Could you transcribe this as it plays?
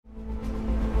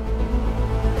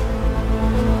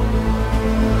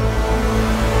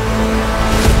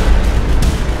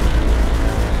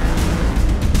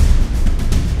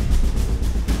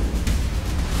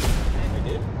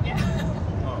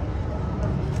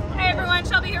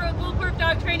Shelby here with Bulletproof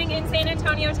Dog Training in San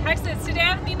Antonio, Texas. Today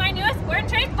I have with me my newest born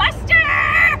trained Buster!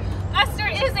 Buster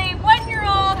is a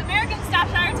 1-year-old American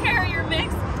Staffordshire Terrier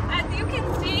mix. As you can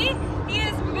see, he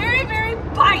is very, very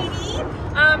bitey.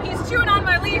 He's chewing on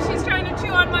my leash, he's trying to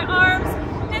chew on my arms.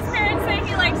 His parents say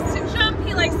he likes to jump,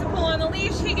 he likes to pull on the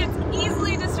leash, he gets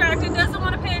easily distracted, doesn't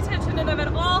want to pay attention to them at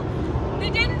all.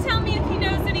 They didn't tell me if he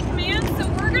knows any commands, so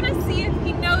we're going to see if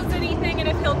he knows anything and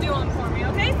if he'll do them for me,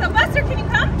 okay? So Buster, can you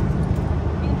come?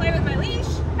 You can play with my leash.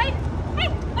 Hey, hey,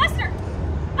 Buster!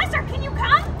 Buster, can you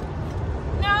come?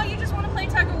 No, you just want to play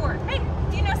tug of war. Hey,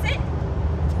 do you know sit?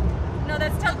 No,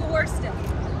 that's tug of war still.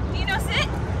 Do you know sit?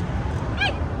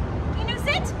 Hey, do you know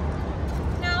sit?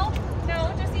 No,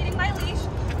 no, just eating my leash.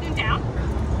 Do down.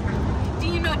 Do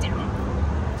you know down?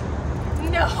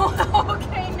 No,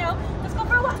 okay, no. Let's go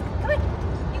for a walk. Come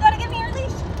on. You gotta give me your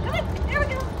leash. Come on. There we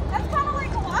go. That's kind of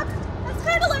like a walk. That's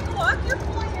kind of like a walk. You're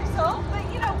pulling yourself,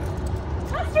 but you know,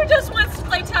 Buster just wants to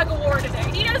play tug of war today.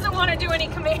 He doesn't want to do any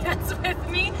commands with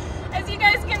me. As you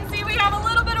guys can see, we have a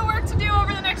little bit of work to do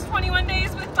over the next 21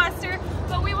 days with Buster,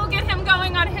 but we will get him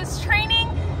going on his training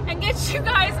and get you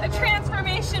guys a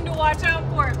transformation to watch out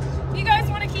for. If you guys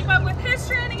want to keep up with his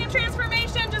training and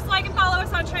transformation, just like and follow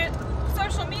us on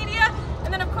social media.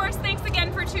 And then of course, thanks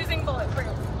again for choosing Bulletproof.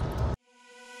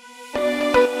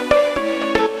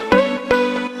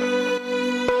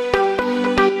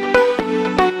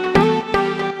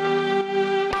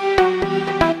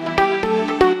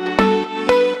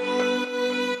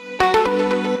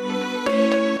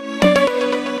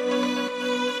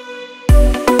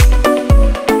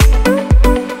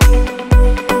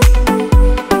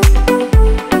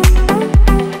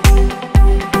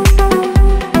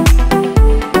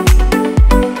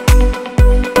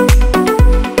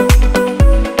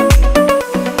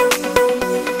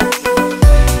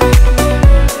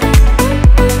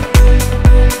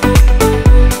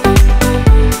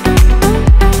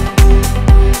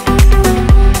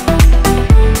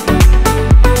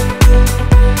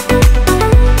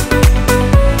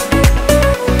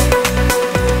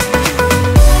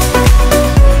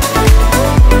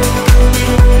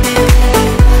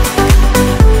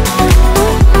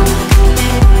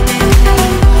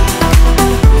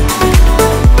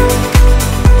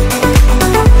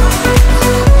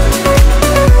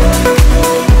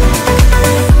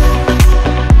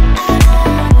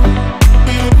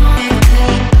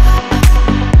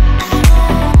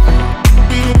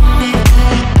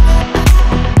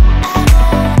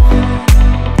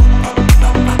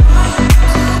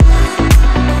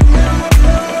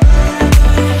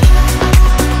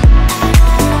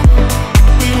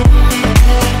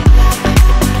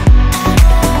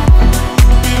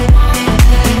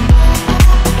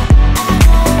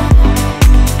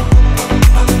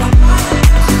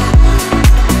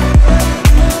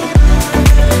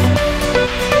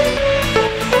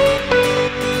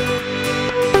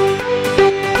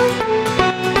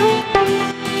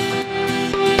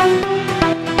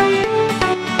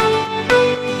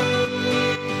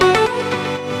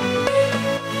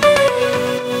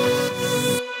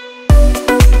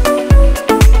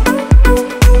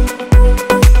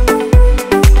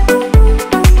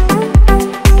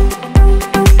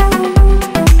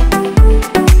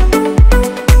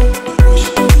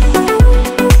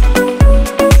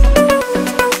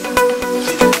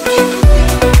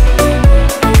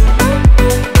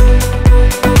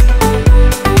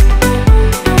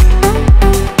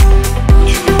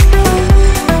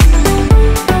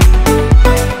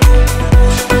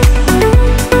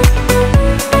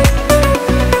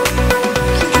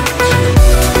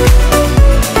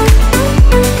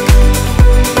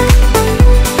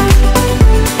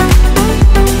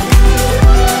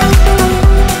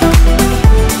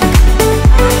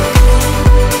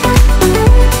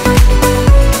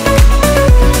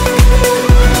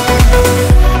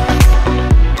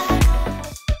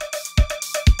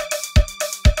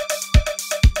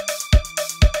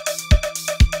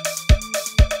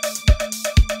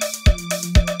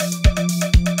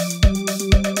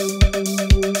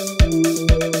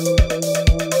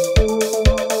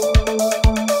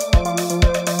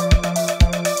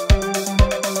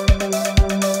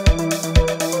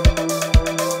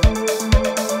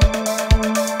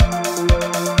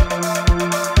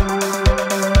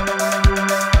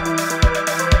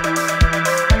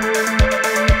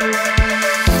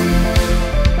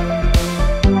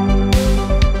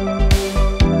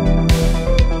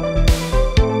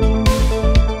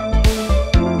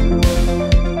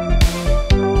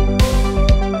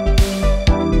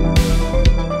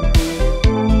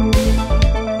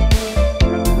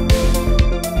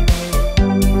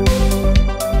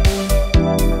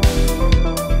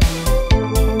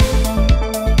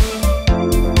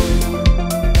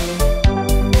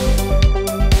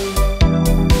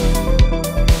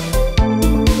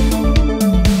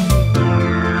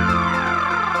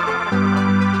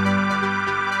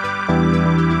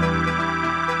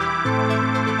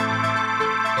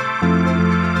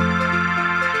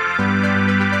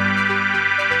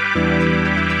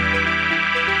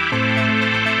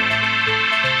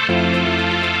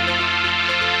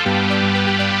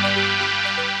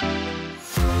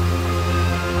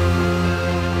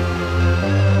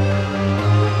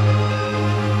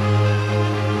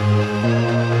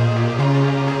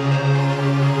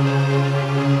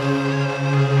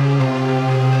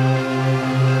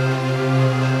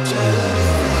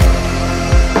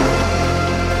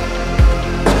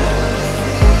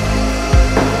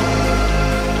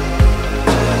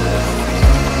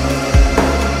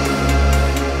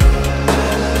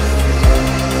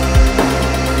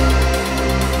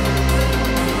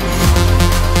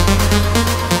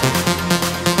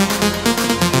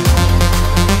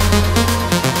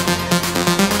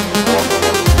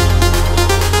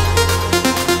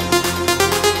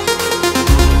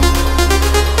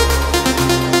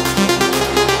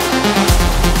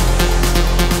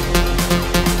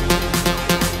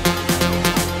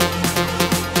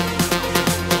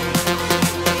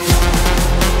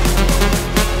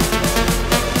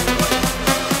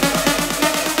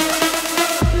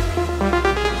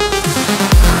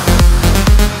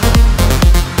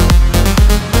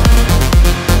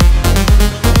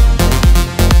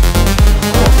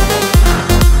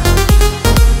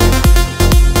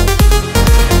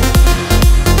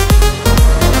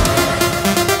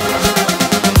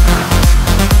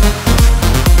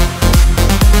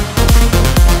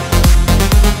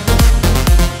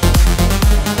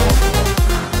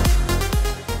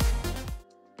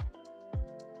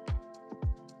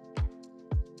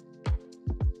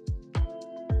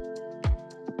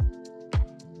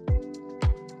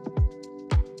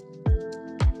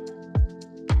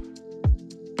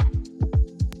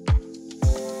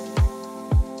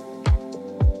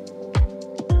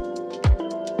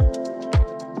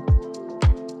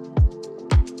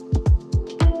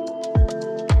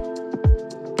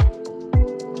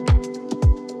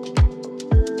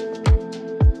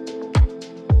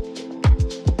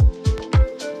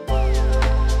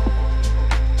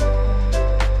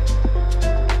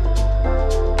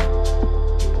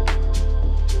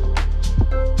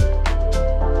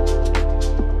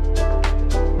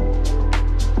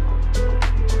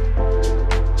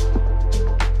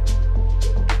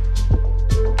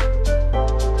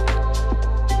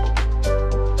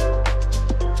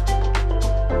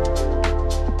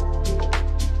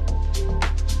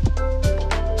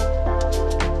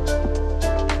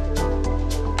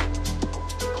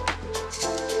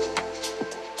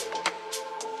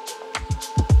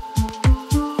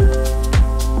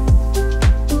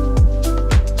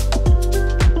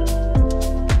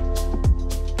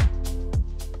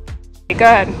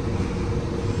 Good.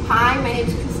 Hi, my name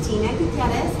is Christina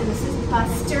Gutierrez, and this is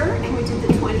Buster, and we did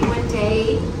the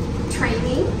 21-day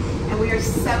training, and we are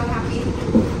so happy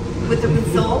with the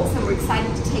results, and we're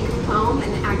excited to take him home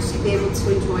and actually be able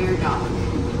to enjoy our dog.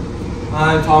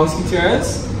 I'm Thomas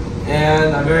Gutierrez,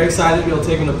 and I'm very excited to be able to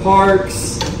take him to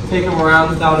parks, take him around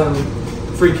without him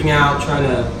freaking out, trying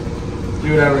to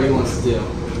do whatever he wants to do.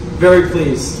 Very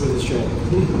pleased with his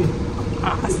training.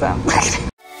 Awesome.